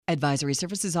Advisory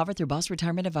services offered through Boss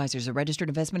Retirement Advisors, a registered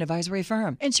investment advisory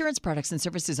firm. Insurance products and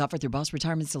services offered through Boss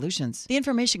Retirement Solutions. The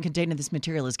information contained in this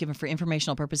material is given for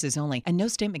informational purposes only, and no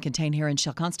statement contained herein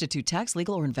shall constitute tax,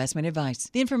 legal, or investment advice.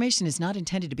 The information is not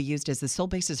intended to be used as the sole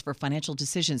basis for financial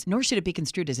decisions, nor should it be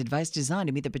construed as advice designed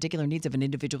to meet the particular needs of an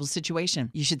individual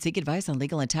situation. You should seek advice on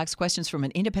legal and tax questions from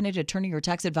an independent attorney or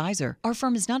tax advisor. Our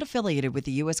firm is not affiliated with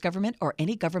the U.S. government or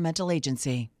any governmental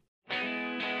agency.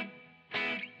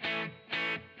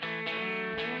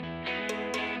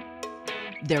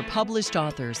 They're published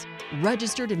authors,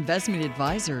 registered investment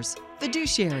advisors,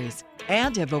 fiduciaries,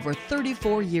 and have over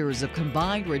 34 years of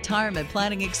combined retirement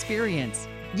planning experience.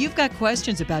 You've got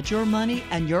questions about your money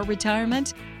and your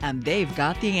retirement, and they've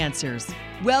got the answers.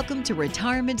 Welcome to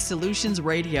Retirement Solutions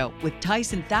Radio with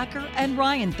Tyson Thacker and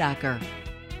Ryan Thacker.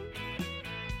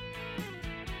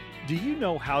 Do you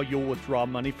know how you'll withdraw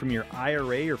money from your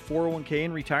IRA or 401k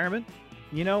in retirement?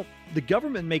 You know, the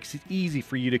government makes it easy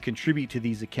for you to contribute to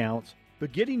these accounts,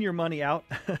 but getting your money out,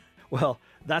 well,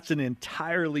 that's an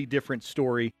entirely different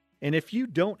story. And if you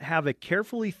don't have a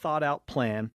carefully thought out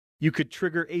plan, you could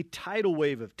trigger a tidal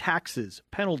wave of taxes,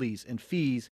 penalties, and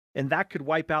fees, and that could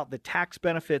wipe out the tax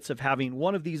benefits of having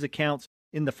one of these accounts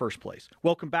in the first place.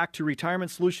 Welcome back to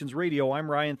Retirement Solutions Radio. I'm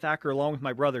Ryan Thacker along with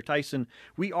my brother Tyson.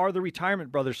 We are the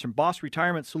Retirement Brothers from Boss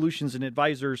Retirement Solutions and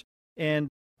Advisors, and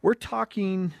we're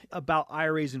talking about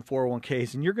IRAs and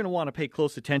 401ks, and you're going to want to pay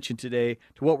close attention today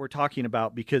to what we're talking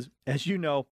about because, as you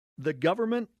know, the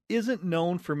government isn't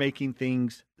known for making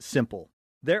things simple.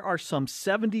 There are some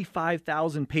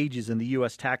 75,000 pages in the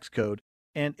U.S. tax code,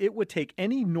 and it would take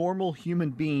any normal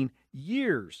human being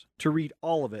years to read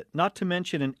all of it, not to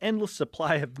mention an endless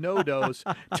supply of no-dos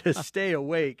to stay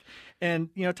awake. And,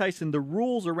 you know, Tyson, the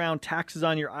rules around taxes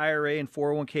on your IRA and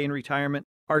 401k in retirement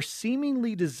are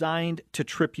seemingly designed to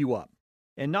trip you up.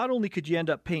 And not only could you end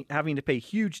up having to pay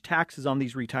huge taxes on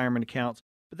these retirement accounts,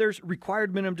 but there's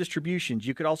required minimum distributions.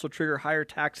 You could also trigger higher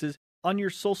taxes on your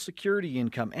Social Security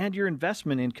income and your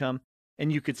investment income,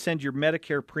 and you could send your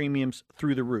Medicare premiums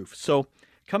through the roof. So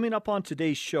coming up on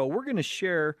today's show, we're going to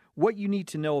share what you need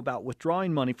to know about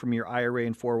withdrawing money from your IRA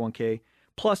and 401k,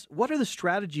 plus what are the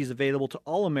strategies available to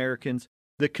all Americans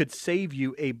that could save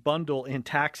you a bundle in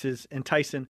taxes. And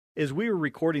Tyson, as we were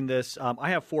recording this, I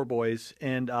have 4 boys,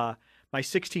 and my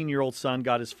 16-year-old son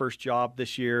got his first job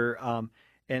this year,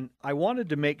 and I wanted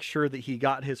to make sure that he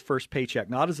got his first paycheck,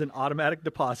 not as an automatic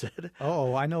deposit.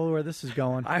 Oh, I know where this is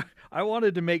going. I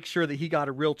wanted to make sure that he got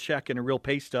a real check and a real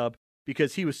pay stub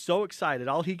because he was so excited.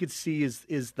 All he could see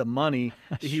is the money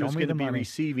that he was going to be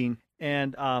receiving.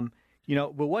 And, you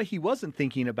know, but what he wasn't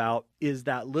thinking about is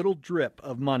that little drip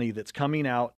of money that's coming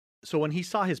out. So when he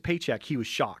saw his paycheck, he was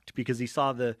shocked because he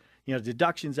saw the, you know,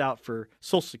 deductions out for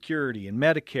Social Security and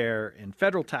Medicare and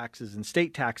federal taxes and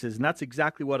state taxes. And that's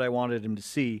exactly what I wanted him to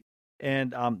see.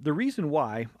 And the reason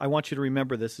why I want you to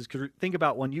remember this is because think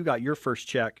about when you got your first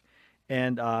check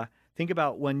and think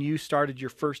about when you started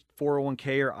your first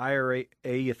 401k or IRA,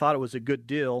 you thought it was a good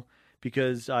deal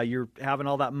because you're having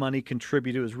all that money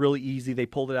contributed. It was really easy. They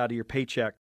pulled it out of your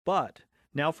paycheck. But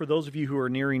now for those of you who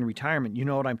are nearing retirement, you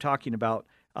know what I'm talking about.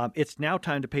 It's now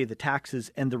time to pay the taxes,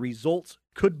 and the results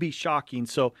could be shocking.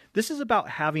 So this is about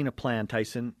having a plan,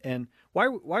 Tyson. And why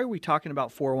are we talking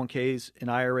about 401ks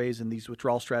and IRAs and these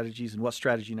withdrawal strategies? And what's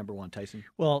strategy number 1, Tyson?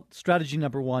 Well, strategy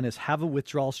number 1 is have a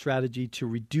withdrawal strategy to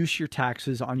reduce your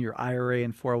taxes on your IRA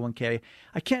and 401k.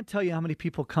 I can't tell you how many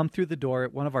people come through the door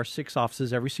at one of our 6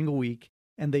 offices every single week,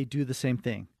 and they do the same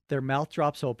thing. Their mouth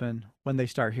drops open when they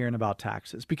start hearing about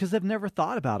taxes because they've never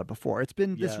thought about it before. It's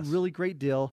been this really great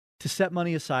deal to set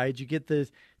money aside. You get the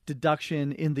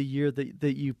deduction in the year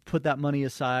that you put that money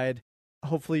aside.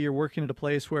 Hopefully you're working at a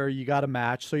place where you got a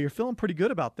match. So you're feeling pretty good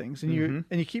about things. And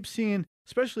you keep seeing,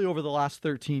 especially over the last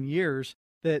 13 years,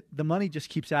 that the money just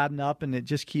keeps adding up and it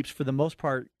just keeps, for the most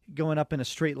part, going up in a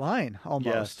straight line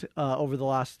almost over the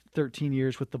last 13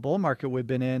 years with the bull market we've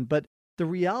been in. But the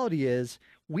reality is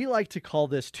we like to call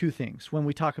this 2 things when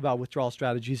we talk about withdrawal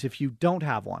strategies if you don't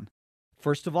have one.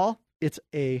 First of all, it's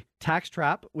a tax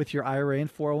trap with your IRA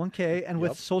and 401k, and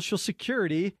with Social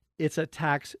Security, it's a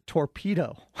tax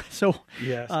torpedo. So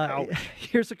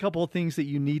here's a couple of things that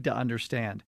you need to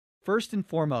understand. First and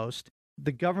foremost,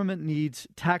 the government needs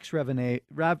tax revenue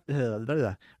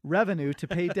to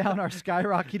pay down our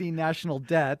skyrocketing national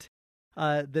debt.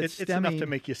 It's enough to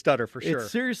make you stutter for sure. It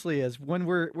seriously is. When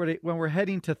we're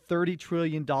heading to $30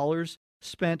 trillion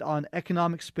spent on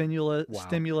economic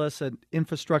stimulus and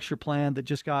infrastructure plan that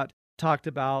just got talked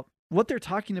about. What they're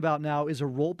talking about now is a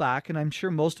rollback, and I'm sure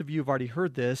most of you have already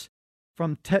heard this,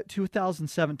 from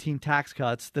 2017 tax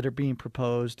cuts that are being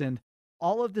proposed. And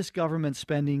all of this government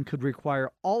spending could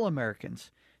require all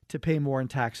Americans to pay more in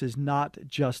taxes, not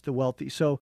just the wealthy.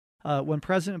 So when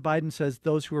President Biden says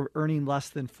those who are earning less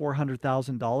than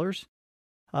 $400,000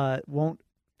 won't,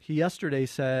 he yesterday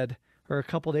said, or a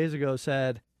couple days ago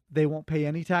said, they won't pay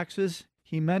any taxes.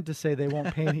 He meant to say they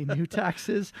won't pay any new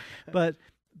taxes. But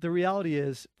the reality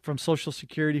is, from Social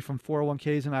Security, from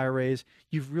 401ks and IRAs,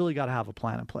 you've really got to have a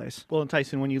plan in place. Well, and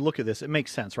Tyson, when you look at this, it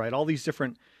makes sense, right? All these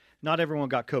different, not everyone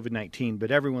got COVID-19, but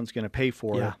everyone's going to pay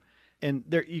for it. And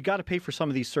you got to pay for some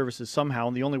of these services somehow.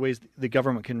 And the only ways the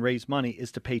government can raise money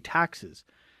is to pay taxes.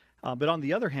 But on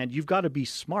the other hand, you've got to be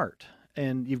smart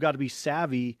and you've got to be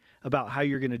savvy about how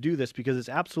you're going to do this, because it's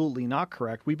absolutely not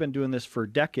correct. We've been doing this for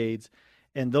decades.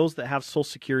 And those that have Social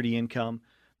Security income,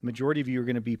 the majority of you are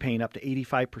going to be paying up to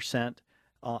 85%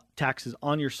 taxes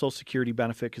on your Social Security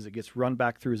benefit because it gets run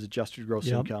back through as adjusted gross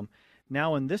income.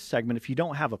 Now, in this segment, if you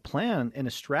don't have a plan and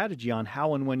a strategy on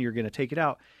how and when you're going to take it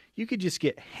out, you could just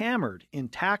get hammered in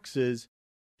taxes.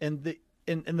 And the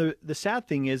sad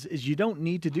thing is you don't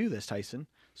need to do this, Tyson.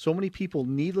 So many people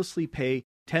needlessly pay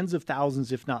tens of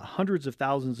thousands, if not hundreds of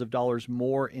thousands of dollars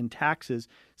more in taxes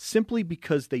simply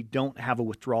because they don't have a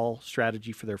withdrawal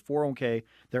strategy for their 401k,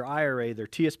 their IRA, their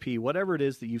TSP, whatever it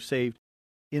is that you've saved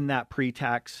in that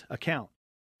pre-tax account.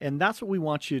 And that's what we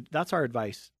want you, that's our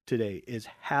advice today, is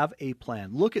have a plan.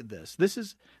 Look at this. This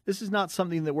is not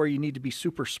something that where you need to be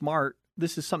super smart.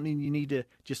 This is something you need to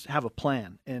just have a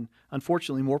plan. And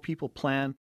unfortunately, more people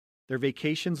plan their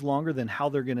vacations longer than how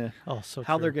they're going to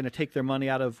take their money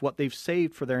out of what they've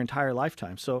saved for their entire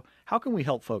lifetime. So how can we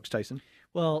help folks, Tyson?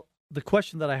 Well, the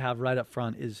question that I have right up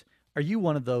front is, are you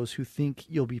one of those who think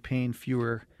you'll be paying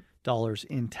fewer dollars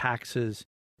in taxes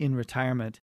in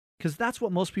retirement? Because that's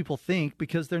what most people think,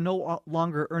 because they're no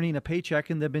longer earning a paycheck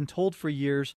and they've been told for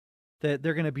years that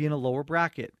they're going to be in a lower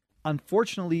bracket.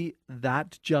 Unfortunately,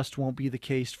 that just won't be the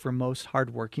case for most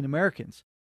hardworking Americans.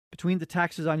 Between the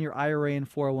taxes on your IRA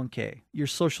and 401k, your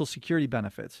Social Security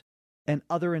benefits, and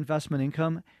other investment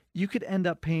income, you could end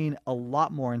up paying a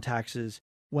lot more in taxes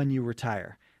when you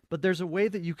retire. But there's a way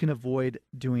that you can avoid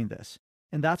doing this.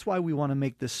 And that's why we want to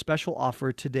make this special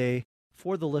offer today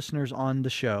for the listeners on the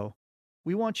show.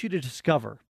 We want you to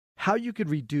discover how you could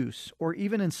reduce, or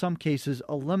even in some cases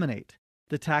eliminate,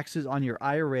 the taxes on your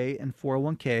IRA and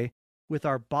 401k with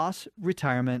our Boss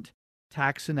Retirement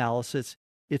Tax Analysis.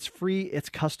 It's free, it's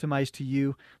customized to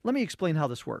you. Let me explain how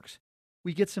this works.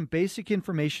 We get some basic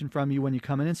information from you when you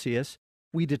come in and see us.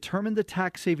 We determine the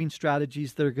tax saving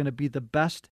strategies that are going to be the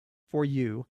best for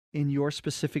you in your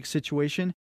specific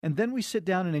situation. And then we sit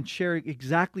down and share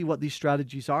exactly what these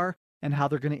strategies are and how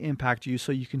they're going to impact you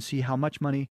so you can see how much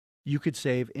money you could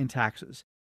save in taxes.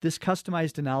 This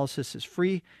customized analysis is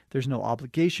free. There's no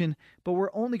obligation, but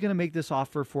we're only going to make this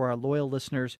offer for our loyal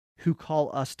listeners who call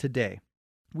us today.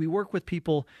 We work with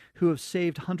people who have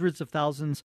saved hundreds of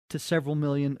thousands to several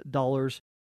 $million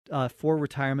for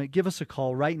retirement. Give us a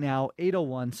call right now,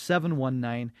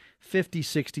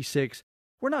 801-719-5066.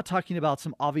 We're not talking about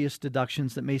some obvious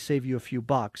deductions that may save you a few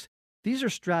bucks. These are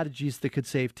strategies that could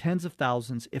save tens of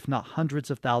thousands, if not hundreds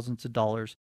of thousands of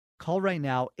dollars. Call right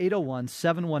now,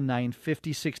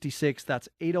 801-719-5066. That's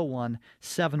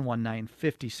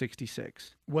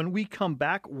 801-719-5066. When we come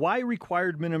back, why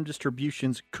required minimum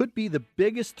distributions could be the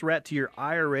biggest threat to your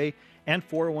IRA and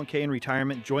 401k in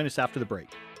retirement. Join us after the break.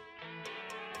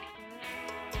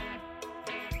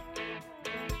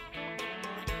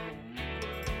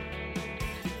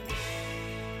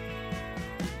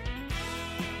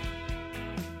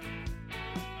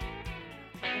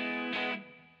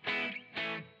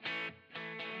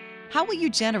 How will you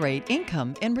generate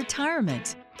income in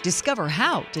retirement? Discover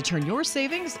how to turn your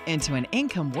savings into an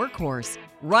income workhorse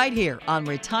right here on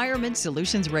Retirement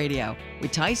Solutions Radio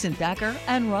with Tyson Thacker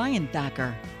and Ryan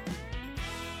Thacker.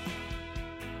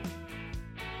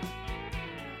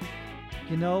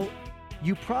 You know,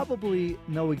 you probably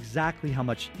know exactly how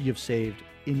much you've saved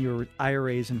in your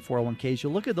IRAs and 401ks. You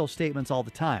look at those statements all the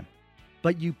time,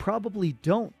 but you probably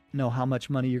don't know how much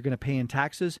money you're going to pay in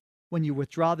taxes when you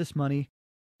withdraw this money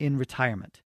in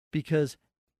retirement, because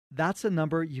that's a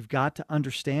number you've got to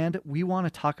understand. We want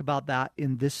to talk about that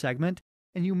in this segment,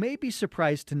 and you may be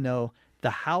surprised to know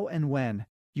the how and when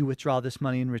you withdraw this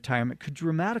money in retirement could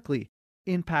dramatically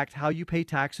impact how you pay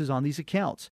taxes on these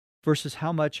accounts versus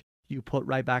how much you put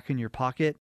right back in your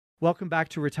pocket. Welcome back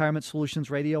to Retirement Solutions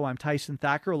Radio. I'm Tyson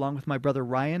Thacker along with my brother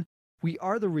Ryan. We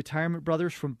are the Retirement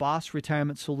Brothers from Boss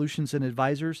Retirement Solutions and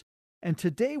Advisors, and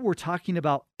today we're talking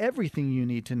about everything you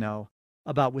need to know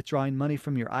about withdrawing money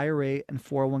from your IRA and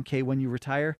 401k when you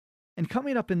retire. And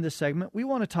coming up in this segment, we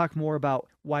want to talk more about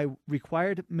why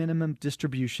required minimum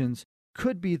distributions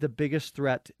could be the biggest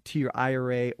threat to your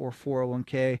IRA or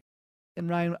 401k. And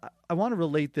Ryan, I want to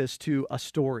relate this to a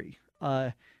story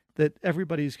that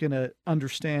everybody's going to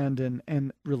understand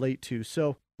and relate to.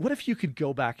 So what if you could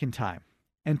go back in time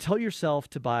and tell yourself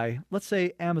to buy, let's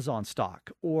say, Amazon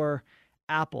stock or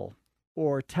Apple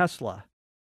or Tesla?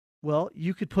 Well,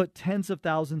 you could put tens of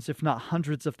thousands, if not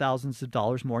hundreds of thousands of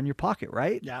dollars more in your pocket,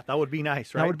 right? Yeah, that would be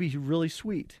nice, right? That would be really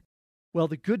sweet. Well,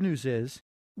 the good news is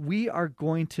we are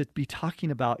going to be talking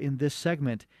about in this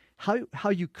segment how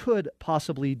you could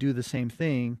possibly do the same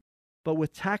thing, but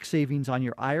with tax savings on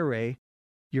your IRA,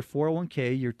 your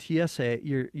 401k, your TSA,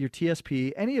 your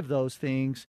TSP, any of those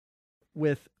things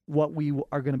with what we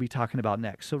are going to be talking about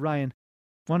next. So Ryan,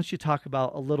 why don't you talk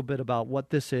about a little bit about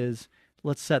what this is?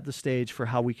 Let's set the stage for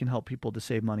how we can help people to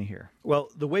save money here. Well,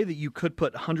 the way that you could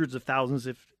put hundreds of thousands,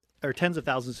 or tens of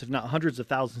thousands, if not hundreds of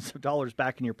thousands of dollars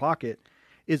back in your pocket,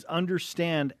 is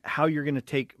understand how you're going to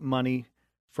take money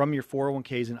from your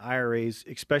 401ks and IRAs,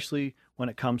 especially when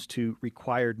it comes to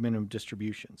required minimum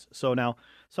distributions. So now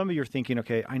some of you are thinking,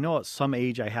 okay, I know at some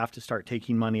age I have to start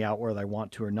taking money out whether I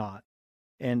want to or not.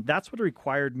 And that's what a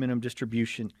required minimum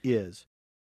distribution is.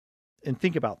 And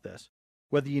think about this.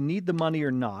 Whether you need the money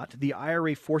or not, the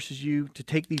IRA forces you to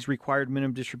take these required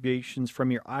minimum distributions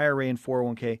from your IRA and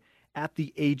 401k at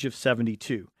the age of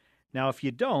 72. Now, if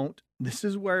you don't, this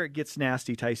is where it gets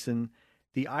nasty, Tyson.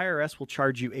 The IRS will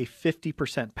charge you a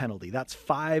 50% penalty. That's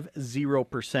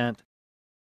 50%,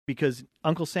 because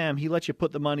Uncle Sam, he lets you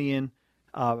put the money in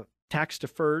tax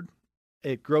deferred.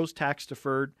 It grows tax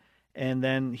deferred. And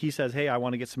then he says, hey, I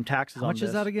want to get some taxes on this. How much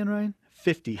is that again, Ryan?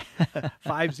 50,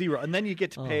 50. And then you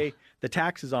get to pay the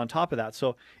taxes on top of that.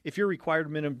 So if your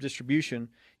required minimum distribution,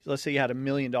 let's say you had $1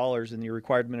 million and your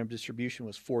required minimum distribution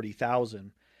was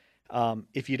 $40,000.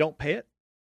 If you don't pay it,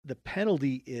 the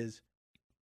penalty is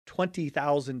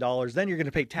 $20,000. Then you're going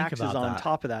to pay taxes on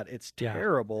top of that. It's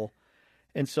terrible.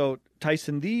 Yeah. And so,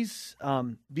 Tyson, these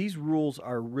rules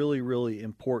are really, really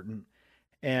important.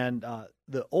 And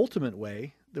the ultimate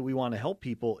way that we want to help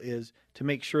people is to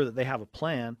make sure that they have a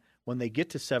plan when they get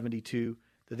to 72,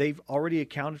 that they've already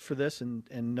accounted for this and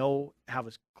have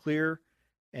a clear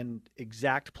and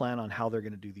exact plan on how they're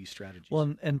going to do these strategies.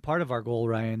 Well, and part of our goal,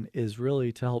 Ryan, is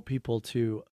really to help people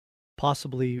to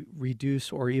possibly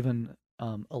reduce or even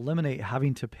eliminate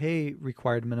having to pay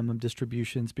required minimum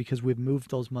distributions, because we've moved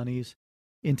those monies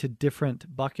into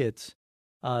different buckets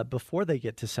before they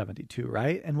get to 72,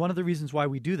 right? And one of the reasons why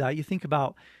we do that, you think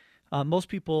about most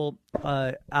people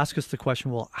ask us the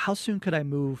question, well, how soon could I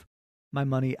move my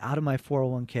money out of my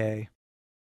 401k?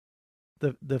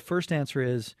 The first answer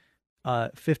is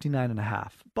 59 and a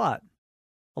half. But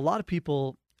a lot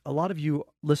of you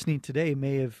listening today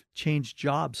may have changed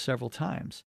jobs several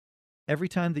times. Every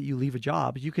time that you leave a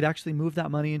job, you could actually move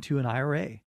that money into an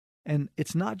IRA. And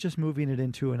it's not just moving it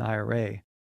into an IRA.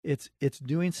 It's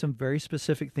doing some very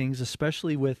specific things,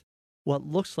 especially with what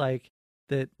looks like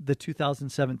that the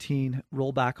 2017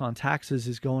 rollback on taxes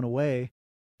is going away,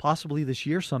 possibly this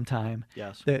year sometime.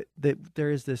 Yes. That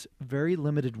there is this very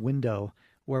limited window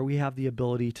where we have the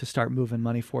ability to start moving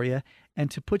money for you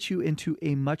and to put you into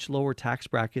a much lower tax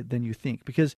bracket than you think.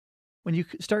 Because when you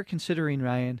start considering,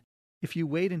 Ryan, if you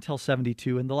wait until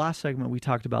 72, in the last segment we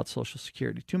talked about Social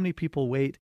Security. Too many people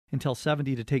wait until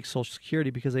 70 to take Social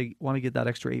Security because they want to get that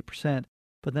extra 8%.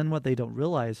 But then what they don't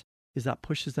realize is that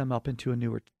pushes them up into a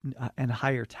newer and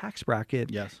higher tax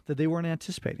bracket that they weren't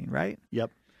anticipating, right?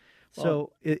 Yep.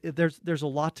 So there's a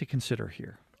lot to consider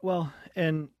here. Well,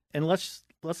 and let's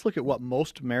look at what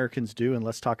most Americans do, and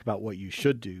let's talk about what you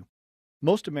should do.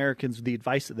 Most Americans, the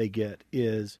advice that they get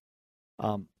is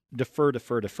defer.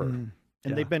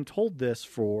 And they've been told this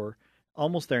for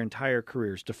almost their entire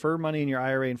careers. Defer money in your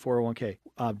IRA and 401k.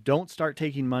 Don't start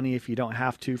taking money if you don't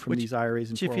have to from these IRAs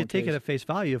and 401ks. If you take it at face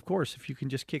value, of course, if you can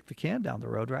just kick the can down the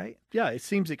road, right? Yeah, it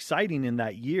seems exciting in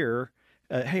that year.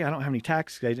 Hey, I don't have any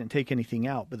taxes. I didn't take anything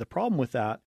out. But the problem with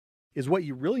that is what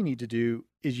you really need to do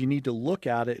is you need to look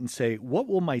at it and say, what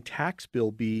will my tax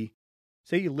bill be?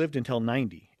 Say you lived until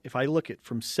 90. If I look at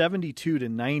from 72 to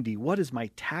 90, what is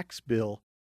my tax bill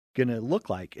going to look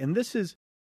like? And this is,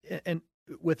 and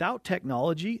without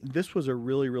technology, this was a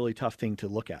really, really tough thing to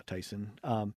look at, Tyson,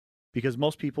 because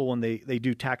most people, when they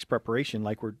do tax preparation,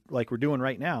 like we're doing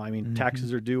right now, I mean,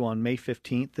 taxes are due on May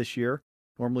 15th this year,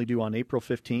 normally due on April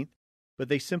 15th, but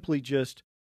they simply just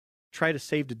try to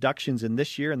save deductions in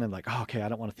this year and then like, oh, okay, I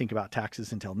don't want to think about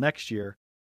taxes until next year.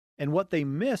 And what they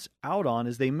miss out on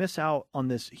is they miss out on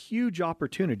this huge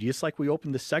opportunity, just like we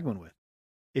opened this segment with.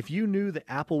 If you knew that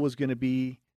Apple was going to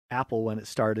be Apple when it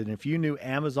started, and if you knew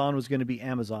Amazon was going to be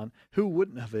Amazon, who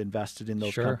wouldn't have invested in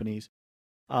those companies?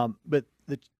 But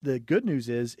the good news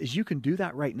is you can do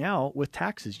that right now with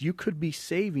taxes. You could be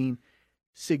saving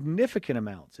significant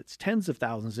amounts. It's tens of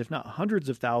thousands, if not hundreds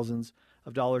of thousands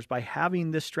of dollars by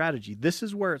having this strategy. This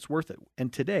is where it's worth it.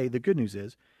 And today, the good news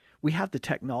is we have the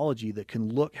technology that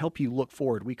can help you look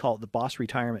forward. We call it the Boss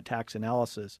Retirement Tax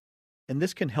Analysis. And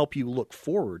this can help you look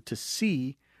forward to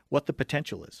see what the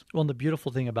potential is. Well, and the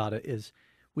beautiful thing about it is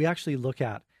we actually look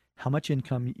at how much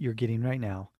income you're getting right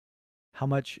now, how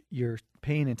much you're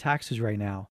paying in taxes right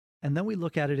now, and then we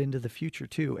look at it into the future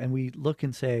too. And we look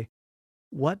and say,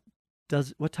 what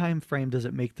time frame does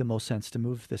it make the most sense to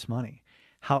move this money?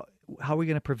 How are we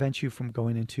going to prevent you from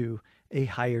going into a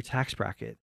higher tax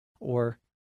bracket? Or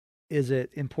is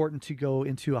it important to go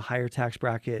into a higher tax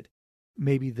bracket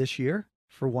maybe this year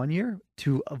for 1 year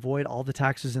to avoid all the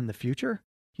taxes in the future?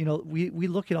 You know, we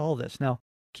look at all this. Now,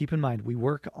 keep in mind, we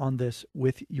work on this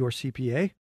with your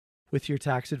CPA, with your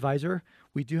tax advisor.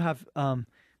 We do have a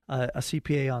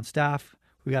CPA on staff.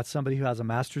 We got somebody who has a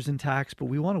master's in tax, but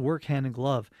we want to work hand in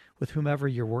glove with whomever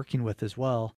you're working with as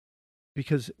well,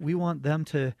 because we want them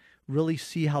to really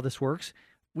see how this works.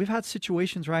 We've had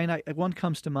situations, Ryan, one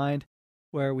comes to mind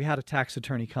where we had a tax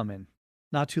attorney come in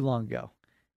not too long ago.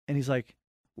 And he's like,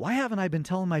 why haven't I been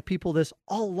telling my people this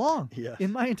all along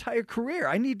in my entire career?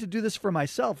 I need to do this for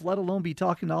myself, let alone be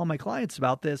talking to all my clients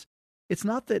about this. It's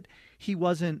not that he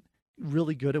wasn't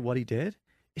really good at what he did.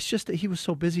 It's just that he was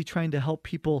so busy trying to help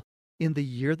people in the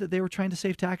year that they were trying to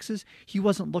save taxes. He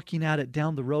wasn't looking at it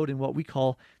down the road in what we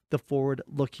call the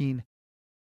forward-looking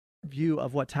view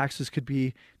of what taxes could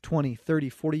be 20, 30,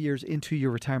 40 years into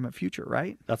your retirement future,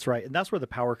 right? That's right. And that's where the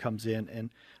power comes in. And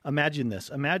imagine this.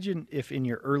 Imagine if in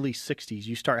your early 60s,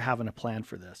 you start having a plan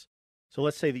for this. So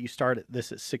let's say that you start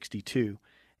this at 62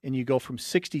 and you go from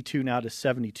 62 now to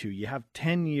 72. You have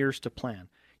 10 years to plan.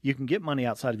 You can get money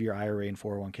outside of your IRA and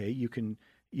 401k. You can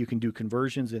do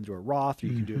conversions into a Roth, or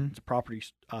you can do it into property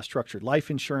structured life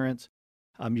insurance.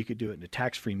 You could do it into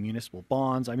tax-free municipal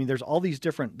bonds. I mean, there's all these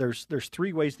different, there's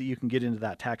 3 ways that you can get into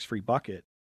that tax-free bucket.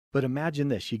 But imagine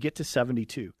this, you get to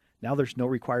 72. Now there's no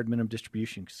required minimum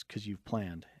distributions because you've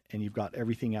planned and you've got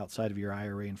everything outside of your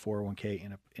IRA and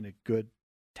 401k in a good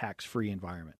tax-free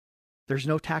environment. There's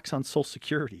no tax on Social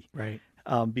Security. Right.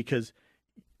 Because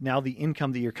now the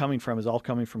income that you're coming from is all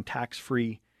coming from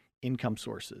tax-free income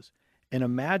sources. And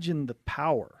imagine the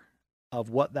power of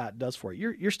what that does for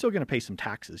you. You're still going to pay some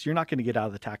taxes. You're not going to get out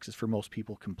of the taxes for most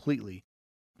people completely,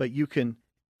 but you can.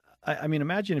 I mean,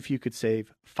 imagine if you could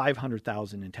save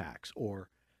 $500,000 in tax or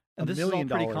 $1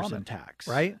 million in tax,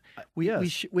 right?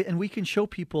 And we can show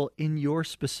people in your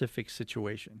specific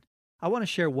situation. I want to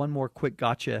share one more quick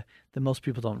gotcha that most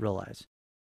people don't realize.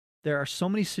 There are so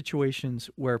many situations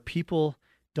where people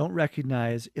don't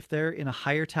recognize if they're in a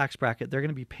higher tax bracket, they're going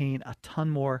to be paying a ton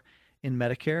more in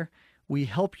Medicare. We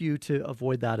help you to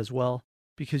avoid that as well,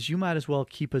 because you might as well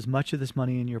keep as much of this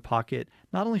money in your pocket,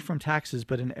 not only from taxes,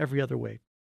 but in every other way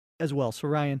as well. So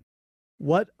Ryan,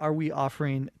 what are we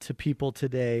offering to people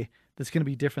today that's going to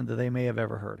be different than they may have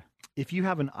ever heard? If you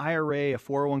have an IRA, a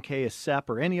 401k, a SEP,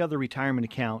 or any other retirement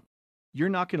account, you're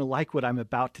not going to like what I'm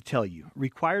about to tell you.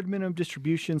 Required minimum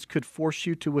distributions could force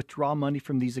you to withdraw money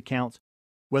from these accounts,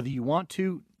 whether you want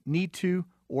to, need to,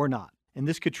 or not. And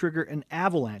this could trigger an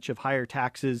avalanche of higher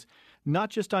taxes, not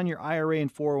just on your IRA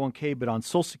and 401k, but on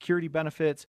Social Security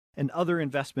benefits and other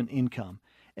investment income.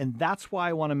 And that's why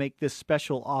I want to make this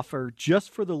special offer just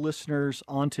for the listeners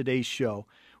on today's show.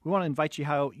 We want to invite you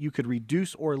how you could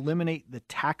reduce or eliminate the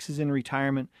taxes in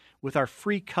retirement with our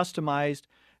free customized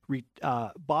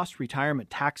Boss Retirement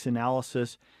Tax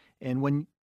Analysis. And when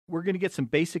we're going to get some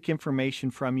basic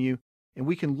information from you, and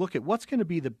we can look at what's going to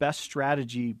be the best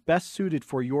strategy, best suited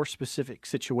for your specific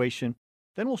situation.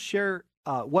 Then we'll share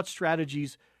what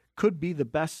strategies could be the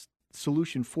best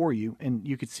solution for you, and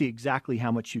you could see exactly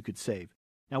how much you could save.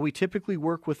 Now, we typically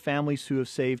work with families who have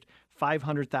saved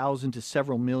 $500,000 to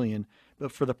several million,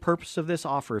 but for the purpose of this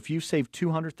offer, if you've saved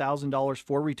 $200,000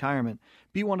 for retirement,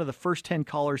 be one of the first 10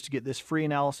 callers to get this free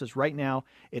analysis right now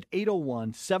at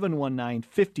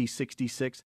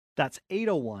 801-719-5066. That's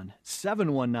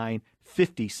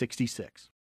 801-719-5066.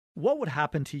 What would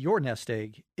happen to your nest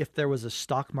egg if there was a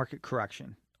stock market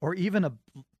correction or even a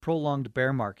prolonged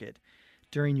bear market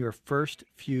during your first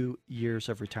few years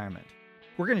of retirement?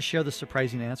 We're going to share the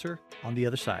surprising answer on the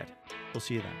other side. We'll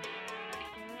see you then.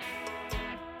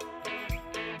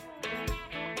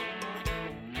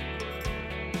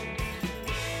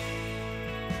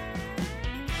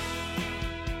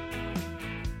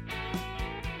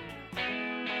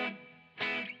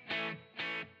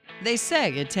 They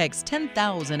say it takes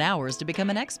 10,000 hours to become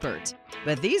an expert.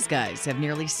 But these guys have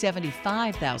nearly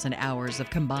 75,000 hours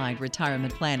of combined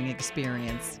retirement planning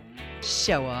experience.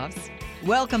 Show-offs.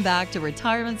 Welcome back to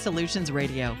Retirement Solutions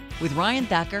Radio with Ryan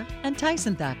Thacker and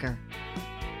Tyson Thacker.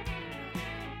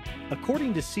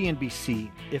 According to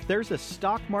CNBC, if there's a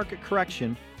stock market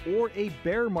correction or a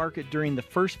bear market during the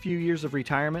first few years of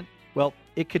retirement, well,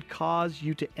 it could cause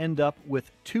you to end up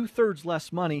with 2/3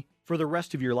 less money for the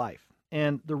rest of your life.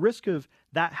 And the risk of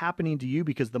that happening to you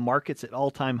because the market's at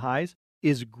all-time highs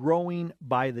is growing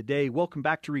by the day. Welcome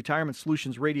back to Retirement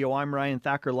Solutions Radio. I'm Ryan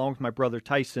Thacker along with my brother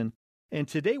Tyson. And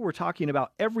today we're talking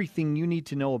about everything you need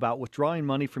to know about withdrawing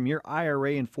money from your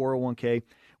IRA and 401k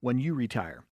when you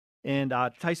retire. And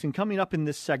Tyson, coming up in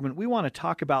this segment, we want to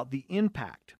talk about the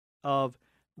impact of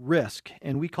risk,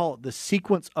 and we call it the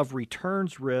sequence of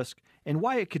returns risk, and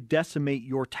why it could decimate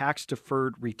your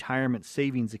tax-deferred retirement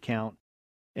savings account.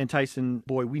 And Tyson,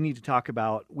 boy, we need to talk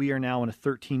about, we are now in a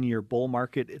 13-year bull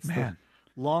market. It's the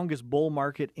longest bull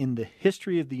market in the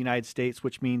history of the United States,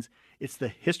 which means it's the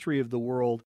history of the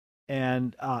world.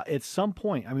 And at some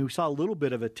point, I mean, we saw a little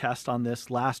bit of a test on this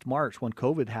last March when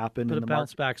COVID happened. But it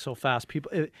bounced back so fast.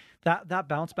 That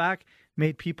bounce back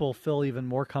made people feel even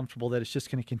more comfortable that it's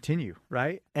just going to continue,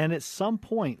 right? And at some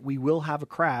point, we will have a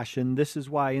crash. And this is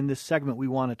why in this segment, we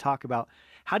want to talk about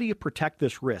how do you protect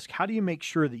this risk? How do you make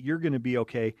sure that you're going to be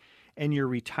okay and your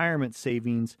retirement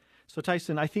savings? So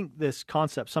Tyson, I think this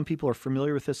concept, some people are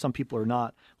familiar with this, some people are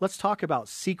not. Let's talk about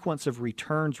sequence of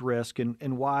returns risk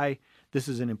and why this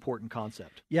is an important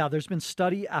concept. Yeah, there's been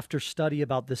study after study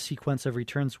about the sequence of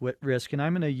returns risk, and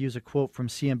I'm going to use a quote from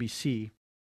CNBC,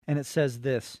 and it says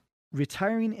this: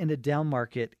 retiring in a down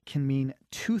market can mean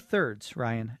 2/3,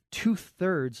 Ryan,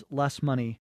 2/3 less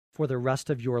money for the rest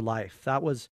of your life. That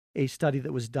was a study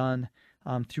that was done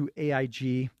through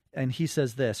AIG, and he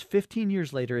says this: 15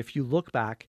 years later, if you look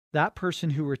back, that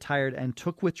person who retired and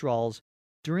took withdrawals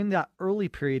during that early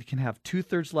period can have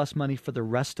 2/3 less money for the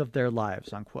rest of their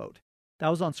lives, unquote. That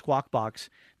was on Squawk Box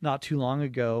not too long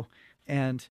ago,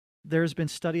 and there's been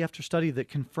study after study that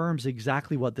confirms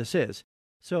exactly what this is.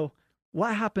 So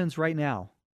what happens right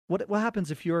now? What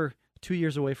happens if you're 2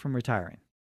 years away from retiring?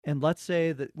 And let's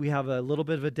say that we have a little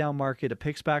bit of a down market, it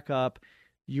picks back up,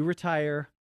 you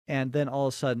retire, and then all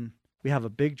of a sudden we have a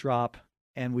big drop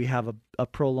and we have a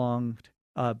prolonged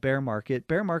bear market.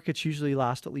 Bear markets usually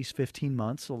last at least 15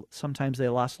 months. So sometimes they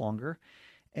last longer.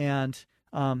 And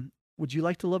would you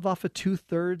like to live off of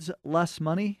 2/3 less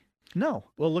money? No.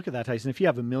 Well, look at that, Tyson. If you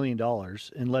have $1 million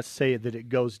and let's say that it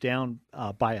goes down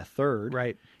by a third,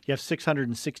 right? You have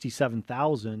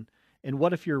 $667,000. And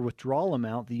what if your withdrawal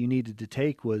amount that you needed to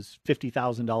take was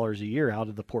 $50,000 a year out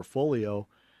of the portfolio?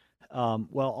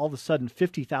 Well, all of a sudden,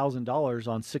 $50,000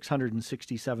 on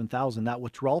 $667,000, that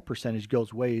withdrawal percentage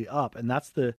goes way up, and that's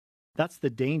the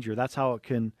danger. That's how it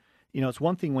can. It's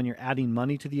one thing when you're adding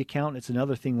money to the account. It's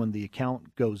another thing when the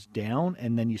account goes down,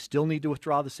 and then you still need to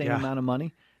withdraw the same amount of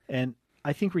money. And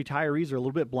I think retirees are a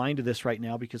little bit blind to this right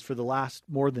now because for the last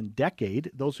more than decade,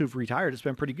 those who've retired, it's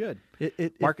been pretty good.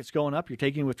 Market's going up, you're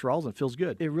taking withdrawals, and it feels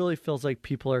good. It really feels like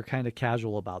people are kind of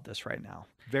casual about this right now.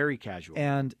 Very casual.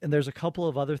 And there's a couple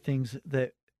of other things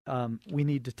that we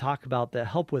need to talk about that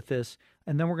help with this,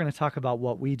 and then we're going to talk about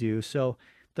what we do. So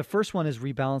the first one is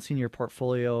rebalancing your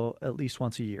portfolio at least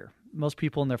once a year. Most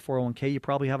people in their 401k, you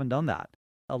probably haven't done that.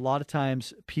 A lot of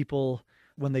times people,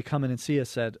 when they come in and see us,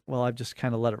 said, well, I've just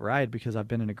kind of let it ride because I've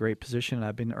been in a great position and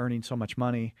I've been earning so much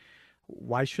money.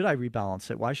 Why should I rebalance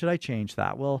it? Why should I change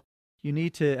that? Well, you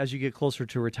need to, as you get closer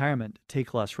to retirement,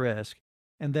 take less risk.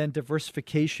 And then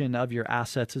diversification of your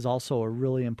assets is also a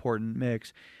really important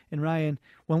mix. And Ryan,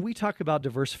 when we talk about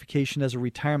diversification as a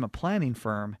retirement planning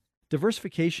firm,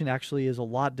 diversification actually is a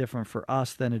lot different for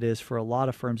us than it is for a lot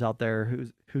of firms out there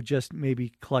who just may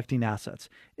be collecting assets.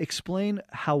 Explain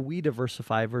how we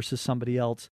diversify versus somebody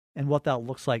else and what that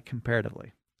looks like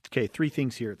comparatively. Okay, 3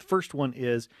 things here. The first one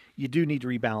is you do need to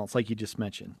rebalance, like you just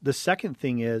mentioned. The second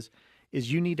thing is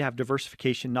you need to have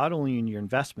diversification not only in your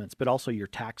investments, but also your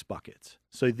tax buckets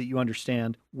so that you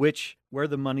understand where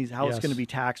the money's, how it's going to be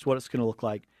taxed, what it's going to look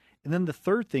like. And then the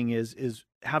third thing is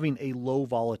having a low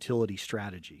volatility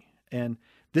strategy. And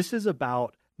this is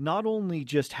about not only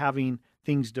just having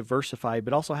things diversified,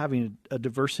 but also having a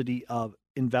diversity of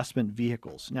investment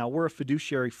vehicles. Now, we're a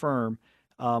fiduciary firm,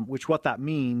 which what that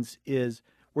means is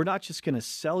we're not just going to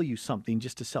sell you something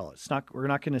just to sell it. We're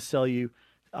not going to sell you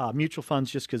mutual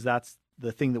funds just because that's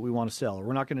the thing that we want to sell. Or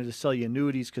we're not going to just sell you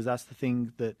annuities because that's the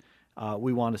thing that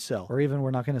we want to sell. Or even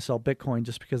we're not going to sell Bitcoin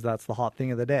just because that's the hot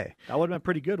thing of the day. That would have been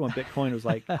pretty good when Bitcoin was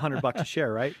like $100 a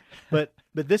share, right? But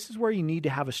this is where you need to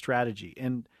have a strategy.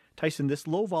 And Tyson, this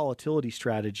low volatility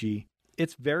strategy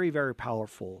it's very, very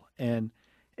powerful. And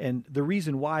the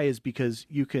reason why is because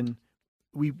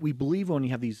we believe when you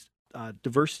have these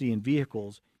diversity in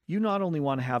vehicles, you not only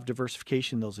want to have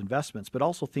diversification in those investments, but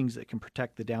also things that can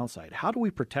protect the downside. How do we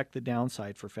protect the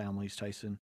downside for families,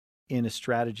 Tyson, in a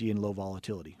strategy in low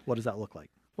volatility? What does that look like?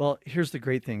 Well, here's the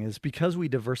great thing is because we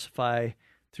diversify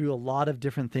through a lot of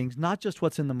different things, not just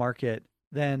what's in the market,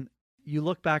 then you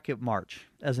look back at March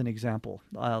as an example.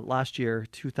 Last year,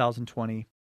 2020,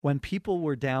 when people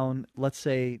were down, let's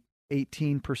say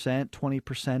 18%,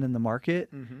 20% in the market,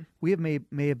 we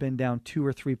may have been down 2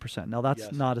 or 3%. Now,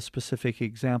 that's not a specific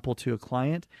example to a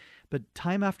client, but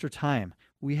time after time,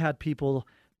 we had people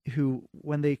who,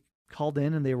 when they called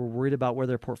in and they were worried about where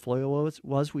their portfolio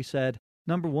was, we said,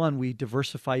 number one, we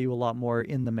diversify you a lot more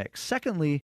in the mix.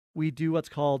 Secondly, we do what's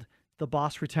called the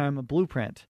Boss Retirement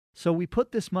Blueprint. So we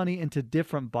put this money into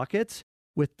different buckets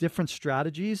with different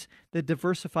strategies that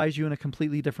diversifies you in a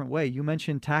completely different way. You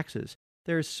mentioned taxes.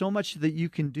 There's so much that you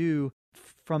can do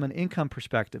from an income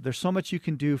perspective. There's so much you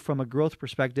can do from a growth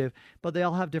perspective, but they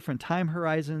all have different time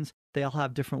horizons. They all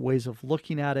have different ways of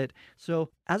looking at it. So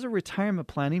as a retirement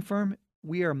planning firm,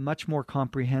 we are much more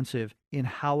comprehensive in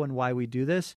how and why we do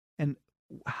this. And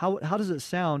how does it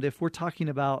sound if we're talking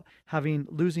about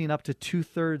losing up to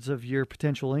 2/3 of your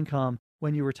potential income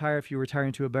when you retire, if you retire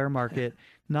into a bear market,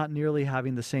 not nearly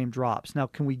having the same drops? Now,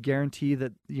 can we guarantee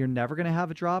that you're never going to have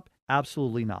a drop?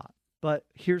 Absolutely not. But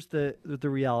here's the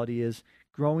reality is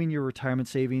growing your retirement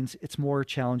savings, it's more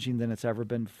challenging than it's ever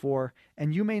been before.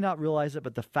 And you may not realize it,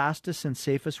 but the fastest and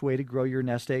safest way to grow your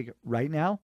nest egg right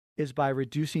now is by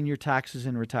reducing your taxes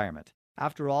in retirement.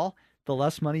 After all, the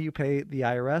less money you pay the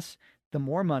IRS, the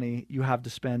more money you have to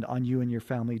spend on you and your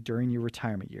family during your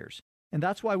retirement years. And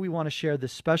that's why we want to share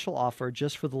this special offer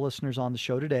just for the listeners on the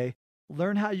show today.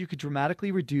 Learn how you could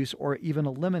dramatically reduce or even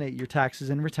eliminate your taxes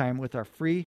in retirement with our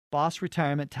free Boss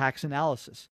Retirement Tax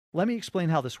Analysis. Let me explain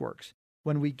how this works.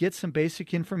 When we get some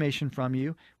basic information from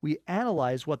you, we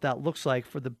analyze what that looks like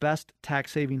for the best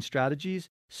tax saving strategies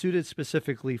suited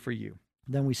specifically for you.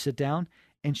 Then we sit down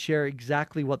and share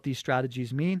exactly what these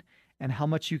strategies mean and how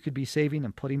much you could be saving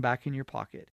and putting back in your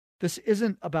pocket. This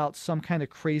isn't about some kind of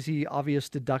crazy obvious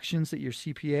deductions that your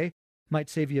CPA might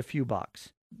save you a few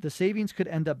bucks. The savings could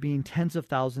end up being tens of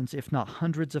thousands, if not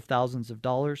hundreds of thousands of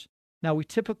dollars. Now, we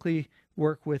typically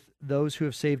work with those who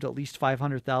have saved at least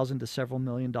 $500,000 to several $1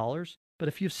 million. But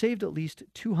if you've saved at least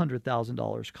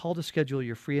 $200,000, call to schedule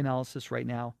your free analysis right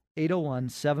now,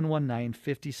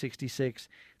 801-719-5066.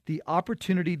 The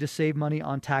opportunity to save money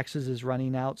on taxes is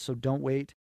running out, so don't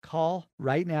wait. Call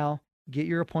right now. Get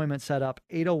your appointment set up,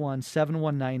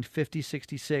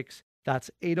 801-719-5066.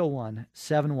 That's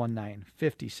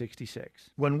 801-719-5066.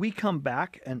 When we come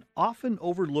back, an often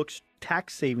overlooked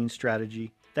tax saving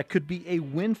strategy that could be a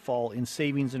windfall in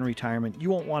savings and retirement. You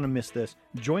won't want to miss this.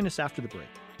 Join us after the break.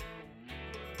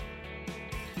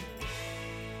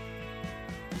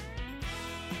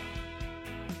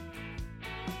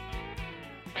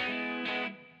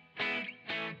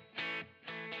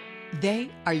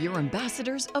 They are your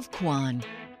ambassadors of Quan.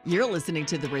 You're listening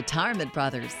to the Retirement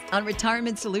Brothers on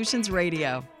Retirement Solutions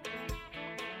Radio.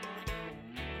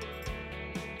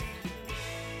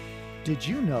 Did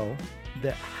you know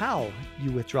that how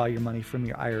you withdraw your money from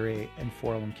your IRA and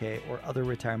 401k or other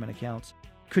retirement accounts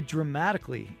could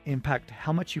dramatically impact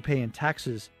how much you pay in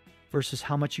taxes versus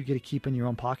how much you get to keep in your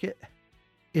own pocket?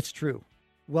 It's true.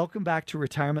 Welcome back to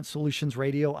Retirement Solutions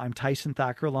Radio. I'm Tyson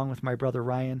Thacker along with my brother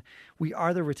Ryan. We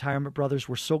are the Retirement Brothers.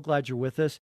 We're so glad you're with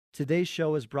us. Today's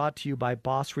show is brought to you by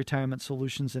Boss Retirement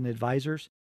Solutions and Advisors.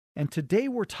 And today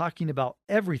we're talking about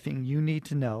everything you need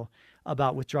to know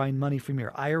about withdrawing money from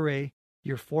your IRA,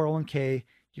 your 401k,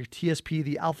 your TSP,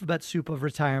 the alphabet soup of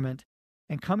retirement.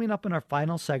 And coming up in our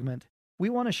final segment, we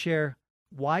want to share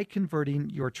why converting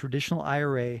your traditional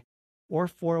IRA or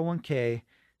 401k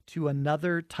to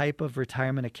another type of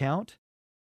retirement account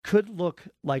could look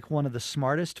like one of the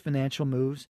smartest financial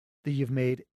moves that you've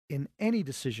made in any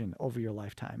decision over your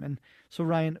lifetime. And so,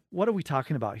 Ryan, what are we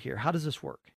talking about here? How does this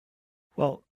work?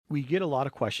 Well, we get a lot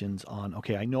of questions on,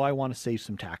 okay, I know I want to save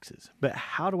some taxes, but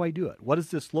how do I do it? What does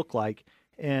this look like?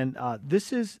 And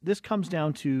this comes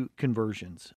down to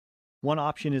conversions. One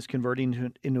option is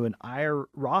converting into an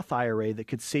Roth IRA that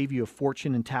could save you a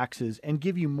fortune in taxes and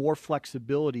give you more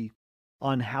flexibility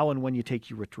on how and when you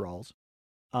take your withdrawals.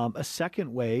 A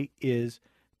second way is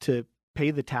to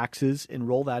pay the taxes and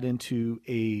roll that into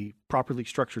a properly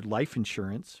structured life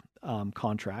insurance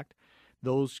contract.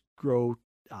 Those grow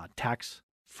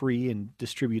tax-free and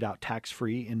distribute out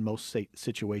tax-free in most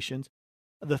situations.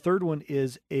 The third one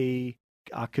is a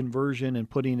conversion and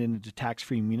putting it into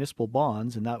tax-free municipal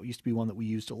bonds, and that used to be one that we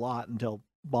used a lot until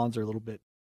bonds are a little bit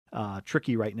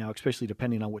tricky right now, especially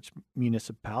depending on which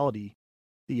municipality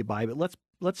that you buy. But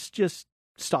let's just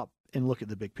stop and look at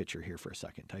the big picture here for a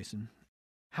second, Tyson.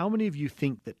 How many of you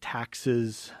think that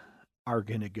taxes are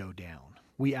going to go down?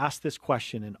 We ask this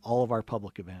question in all of our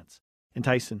public events. And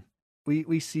Tyson,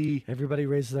 we see... Everybody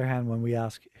raises their hand when we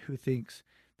ask who thinks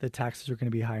that taxes are going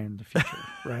to be higher in the future,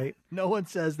 right? No one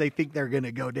says they think they're going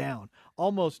to go down.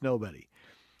 Almost nobody.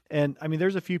 And I mean,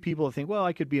 there's a few people that think, well,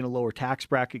 I could be in a lower tax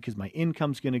bracket because my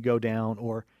income's going to go down,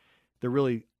 or they're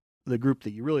really the group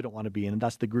that you really don't want to be in, and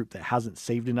that's the group that hasn't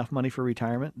saved enough money for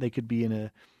retirement. They could be in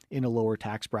a lower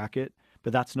tax bracket,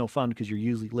 but that's no fun because you're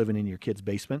usually living in your kid's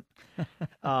basement.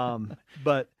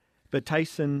 But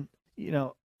Tyson,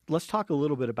 let's talk a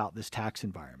little bit about this tax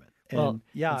environment and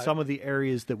some of the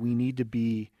areas that we need to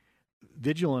be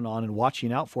vigilant on and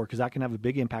watching out for, because that can have a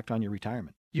big impact on your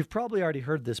retirement. You've probably already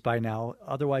heard this by now.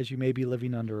 Otherwise, you may be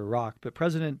living under a rock. But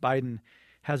President Biden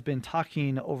has been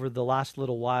talking over the last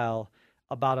little while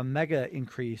about a mega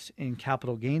increase in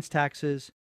capital gains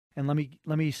taxes. And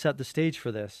let me set the stage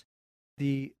for this.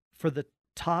 For the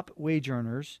top wage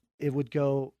earners, it would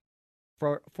go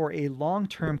for a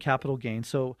long-term capital gain.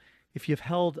 So if you've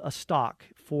held a stock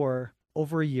for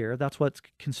over a year, that's what's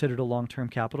considered a long-term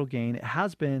capital gain. It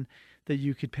has been that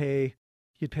you'd pay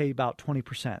about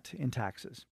 20% in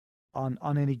taxes on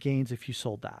any gains if you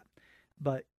sold that.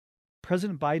 But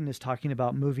President Biden is talking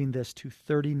about moving this to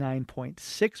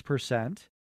 39.6%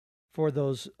 for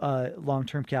those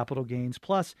long-term capital gains.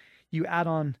 Plus, you add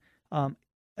on a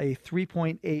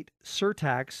 3.8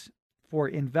 surtax for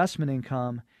investment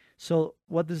income. So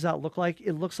what does that look like?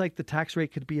 It looks like the tax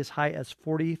rate could be as high as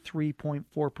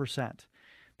 43.4%.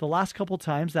 The last couple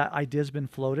times that idea has been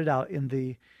floated out in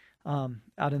the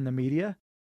media,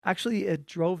 actually it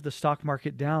drove the stock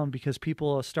market down because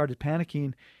people started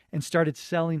panicking and started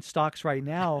selling stocks right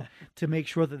now to make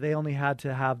sure that they only had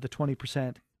to have the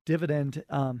 20% dividend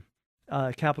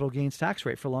capital gains tax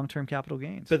rate for long-term capital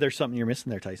gains. But there's something you're missing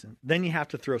there, Tyson. Then you have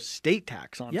to throw state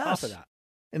tax on top of that.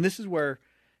 And this is where,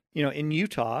 in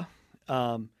Utah,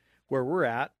 where we're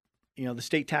at, the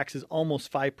state tax is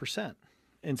almost 5%.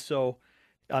 And so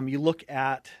you look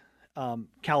at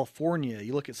California,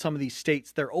 you look at some of these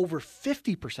states, they're over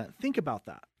 50%. Think about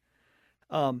that.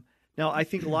 Now, I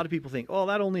think a lot of people think, oh,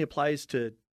 that only applies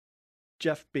to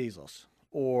Jeff Bezos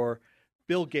or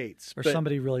Bill Gates. Or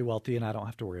somebody really wealthy, and I don't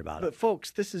have to worry about it. But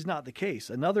folks, this is not the case.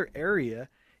 Another area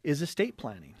is estate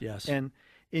planning. Yes. And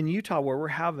in Utah, where we're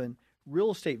having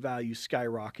real estate values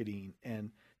skyrocketing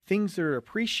and things that are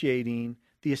appreciating,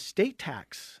 the estate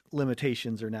tax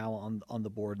limitations are now on the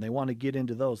board, and they want to get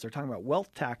into those. They're talking about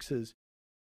wealth taxes.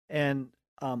 And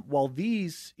while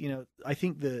these, I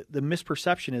think the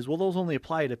misperception is, well, those only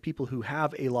apply to people who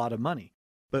have a lot of money.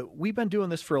 But we've been doing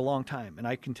this for a long time, and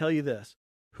I can tell you this.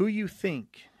 Who you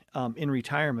think in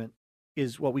retirement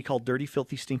is what we call dirty,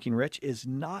 filthy, stinking rich is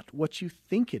not what you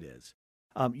think it is.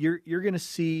 You're going to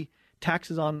see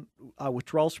taxes on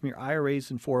withdrawals from your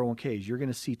IRAs and 401ks. You're going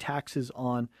to see taxes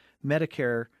on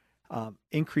Medicare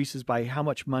increases by how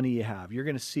much money you have. You're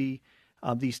going to see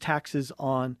these taxes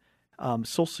on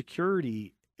Social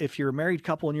Security. If you're a married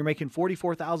couple and you're making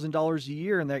 $44,000 a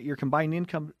year and that your combined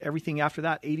income, everything after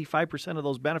that, 85% of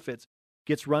those benefits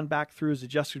gets run back through as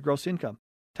adjusted gross income.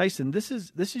 Tyson, this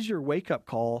is your wake-up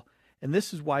call, and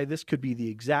this is why this could be the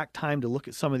exact time to look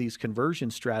at some of these conversion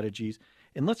strategies.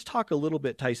 And let's talk a little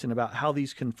bit, Tyson, about how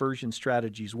these conversion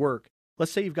strategies work.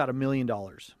 Let's say you've got $1 million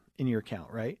in your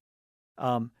account, right?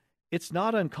 It's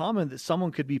not uncommon that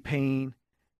someone could be paying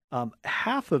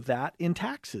half of that in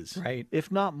taxes, right?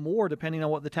 If not more, depending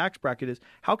on what the tax bracket is.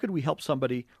 How could we help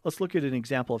somebody? Let's look at an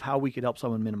example of how we could help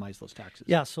someone minimize those taxes.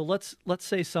 Yeah, so let's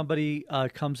say somebody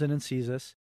comes in and sees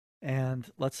us, and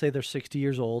let's say they're 60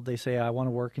 years old. They say, I want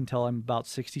to work until I'm about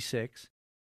 66.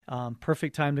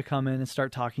 Perfect time to come in and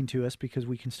start talking to us because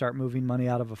we can start moving money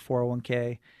out of a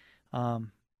 401k.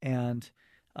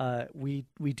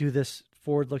 We do this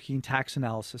forward-looking tax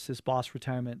analysis, this Boss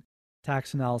Retirement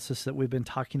tax analysis that we've been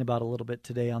talking about a little bit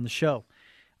today on the show.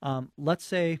 Let's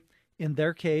say in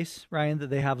their case, Ryan, that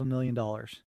they have $1 million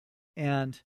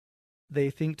and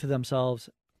they think to themselves,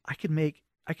 I'm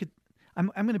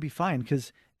going to be fine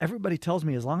because everybody tells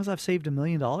me as long as I've saved $1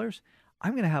 million,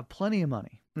 I'm going to have plenty of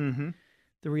money. Mm-hmm.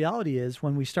 The reality is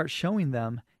when we start showing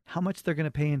them how much they're going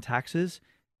to pay in taxes,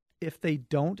 if they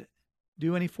don't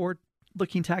do any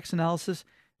forward-looking tax analysis,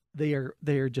 they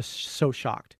are just so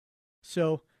shocked.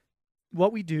 So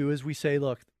what we do is we say,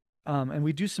 look, and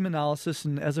we do some analysis,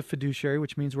 and as a fiduciary,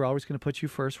 which means we're always going to put you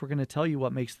first, we're going to tell you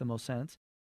what makes the most sense.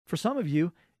 For some of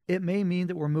you, it may mean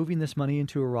that we're moving this money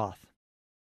into a Roth.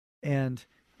 And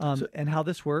and how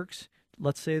this works,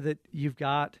 let's say that you've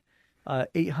got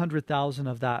 $800,000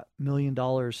 of that $1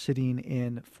 million sitting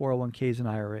in 401ks and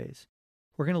IRAs.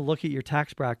 We're going to look at your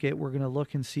tax bracket. We're going to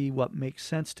look and see what makes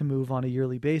sense to move on a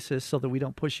yearly basis so that we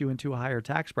don't push you into a higher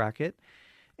tax bracket.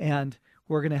 And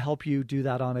we're going to help you do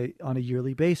that on a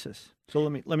yearly basis. So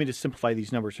let me just simplify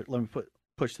these numbers. Let me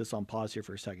push this on pause here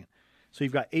for a second. So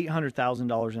you've got $800,000 in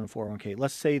a 401k.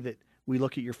 Let's say that we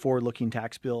look at your forward-looking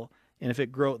tax bill, and if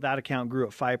that account grew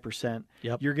at 5%,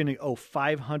 you're going to owe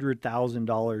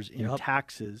 $500,000 in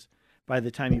taxes by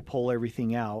the time you pull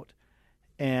everything out,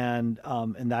 and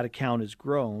that account is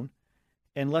grown.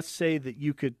 And let's say that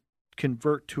you could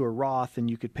convert to a Roth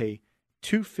and you could pay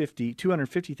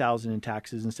 $250,000 in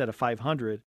taxes instead of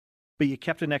 $500,000, but you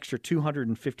kept an extra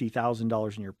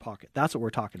 $250,000 in your pocket. That's what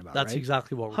we're talking about. That's right?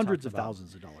 Exactly what we're Hundreds talking of about.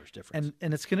 thousands of dollars difference.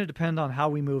 And it's going to depend on how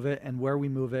we move it and where we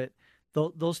move it.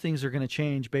 Those things are going to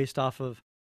change based off of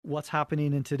what's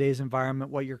happening in today's environment,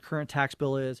 what your current tax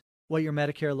bill is, what your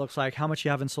Medicare looks like, how much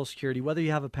you have in Social Security, whether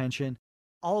you have a pension.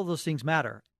 All of those things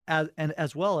matter,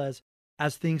 as well as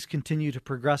things continue to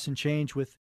progress and change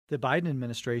with the Biden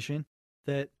administration,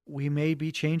 that we may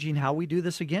be changing how we do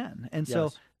this again. And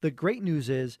so the great news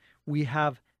is we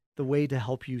have the way to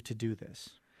help you to do this.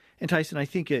 And Tyson, I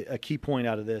think a key point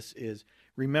out of this is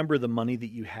remember the money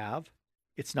that you have.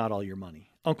 It's not all your money.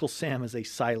 Uncle Sam is a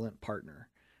silent partner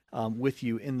with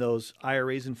you in those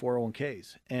IRAs and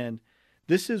 401ks. And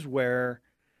this is where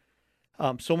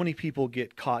so many people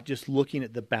get caught just looking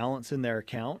at the balance in their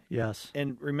account. Yes.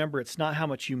 And remember, it's not how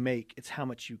much you make, it's how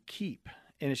much you keep.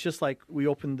 And it's just like we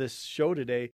opened this show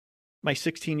today. My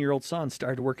 16-year-old son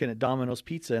started working at Domino's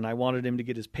Pizza, and I wanted him to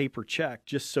get his paper check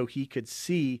just so he could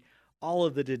see all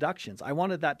of the deductions. I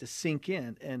wanted that to sink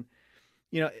in. And,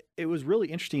 it was really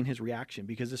interesting, his reaction,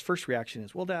 because his first reaction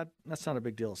is, well, Dad, that's not a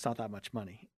big deal. It's not that much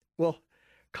money. Well,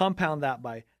 compound that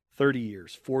by 30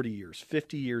 years, 40 years,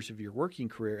 50 years of your working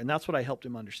career. And that's what I helped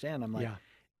him understand. I'm like,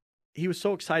 he was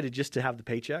so excited just to have the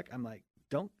paycheck. I'm like,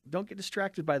 don't get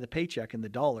distracted by the paycheck and the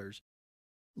dollars.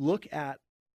 Look at,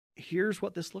 here's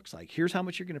what this looks like. Here's how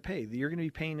much you're going to pay. You're going to be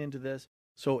paying into this.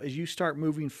 So as you start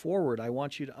moving forward, I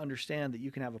want you to understand that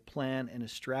you can have a plan and a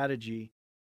strategy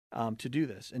to do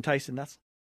this. And Tyson,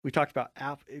 we talked about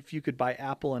if you could buy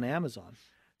Apple and Amazon.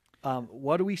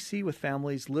 What do we see with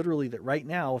families literally that right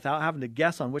now, without having to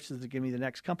guess on which is going to be the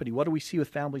next company, what do we see with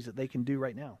families that they can do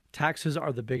right now? Taxes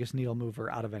are the biggest needle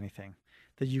mover out of anything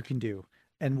that you can do.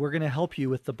 And we're going to help you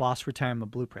with the Boss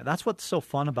Retirement Blueprint. That's what's so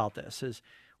fun about this is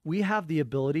we have the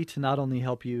ability to not only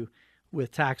help you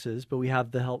with taxes, but we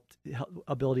have the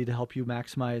ability to help you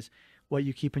maximize what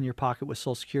you keep in your pocket with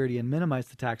Social Security and minimize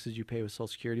the taxes you pay with Social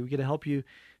Security. We get to help you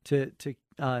to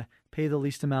pay the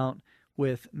least amount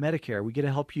with Medicare. We get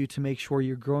to help you to make sure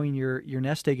you're growing your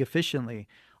nest egg efficiently.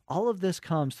 All of this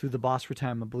comes through the Boss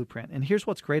Retirement Blueprint. And here's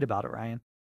what's great about it, Ryan.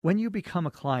 When you become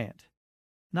a client,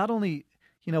 not only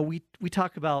we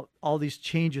talk about all these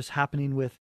changes happening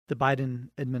with the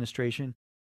Biden administration.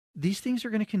 These things are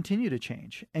going to continue to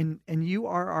change. And you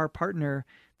are our partner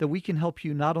that we can help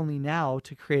you not only now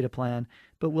to create a plan,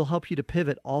 but we'll help you to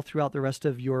pivot all throughout the rest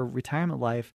of your retirement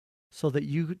life so that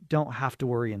you don't have to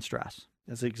worry and stress.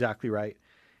 That's exactly right.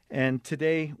 And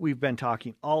today we've been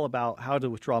talking all about how to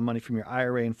withdraw money from your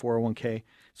IRA and 401k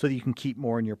so that you can keep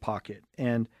more in your pocket.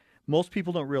 And most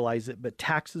people don't realize it, but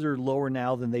taxes are lower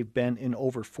now than they've been in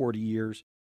over 40 years.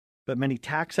 But many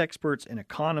tax experts and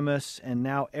economists, and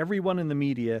now everyone in the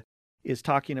media is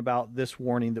talking about this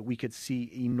warning that we could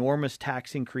see enormous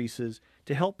tax increases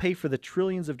to help pay for the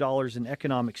trillions of dollars in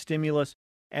economic stimulus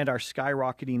and our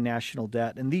skyrocketing national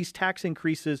debt. And these tax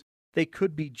increases, they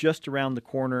could be just around the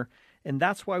corner. And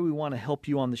that's why we want to help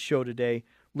you on the show today,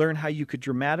 learn how you could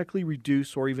dramatically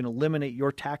reduce or even eliminate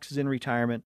your taxes in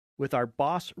retirement with our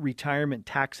Boss Retirement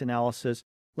Tax Analysis.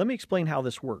 Let me explain how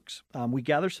this works. We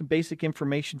gather some basic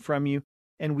information from you,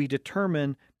 and we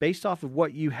determine, based off of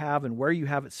what you have and where you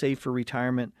have it saved for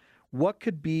retirement, what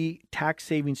could be tax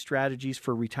saving strategies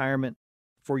for retirement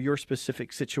for your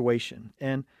specific situation.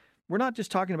 And we're not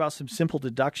just talking about some simple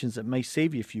deductions that may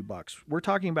save you a few bucks. We're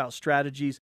talking about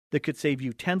strategies that could save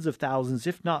you tens of thousands,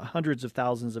 if not hundreds of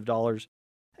thousands of dollars.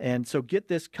 And so get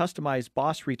this customized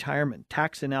Boss Retirement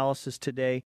Tax Analysis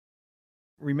today.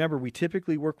 Remember, we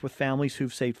typically work with families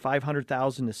who've saved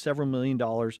 $500,000 to several $1 million.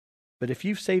 But if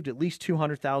you've saved at least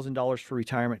 $200,000 for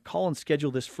retirement, call and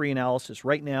schedule this free analysis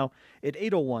right now at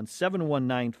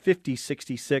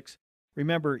 801-719-5066.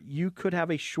 Remember, you could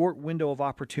have a short window of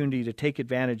opportunity to take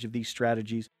advantage of these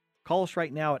strategies. Call us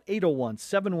right now at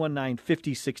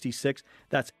 801-719-5066.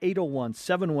 That's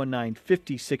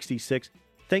 801-719-5066.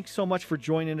 Thanks so much for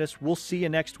joining us. We'll see you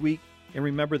next week. And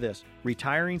remember this,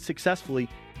 retiring successfully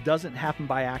doesn't happen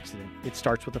by accident. It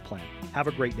starts with a plan. Have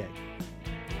a great day.